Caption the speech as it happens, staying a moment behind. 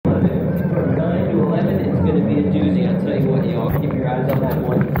11, it's going to be a doozy. I'll tell you what, y'all, keep your eyes on that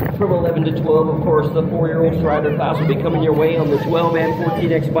one. From 11 to 12, of course, the 4-year-old Strider class will be coming your way on the 12 and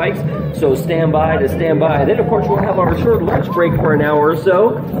 14X bikes, so stand by. Then, of course, we'll have our short lunch break for an hour or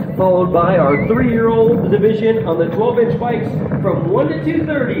so, followed by our 3-year-old division on the 12-inch bikes from 1 to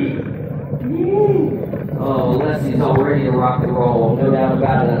 2:30. Oh, Leslie's all ready to rock and roll, no doubt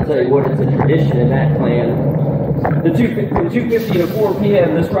about it. I'll tell you what, it's a tradition in that clan. The 2:50 to 4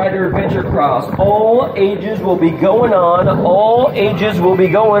 p.m., the Strider Adventure Cross. All ages will be going on.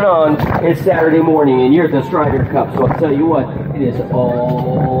 It's Saturday morning, and you're at the Strider Cup. So I'll tell you what, it is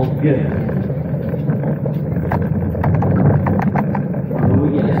all good. Oh,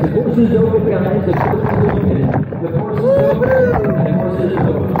 yes. The course is open, guys. The course is open. The course is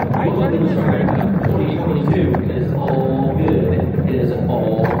open. 2022 is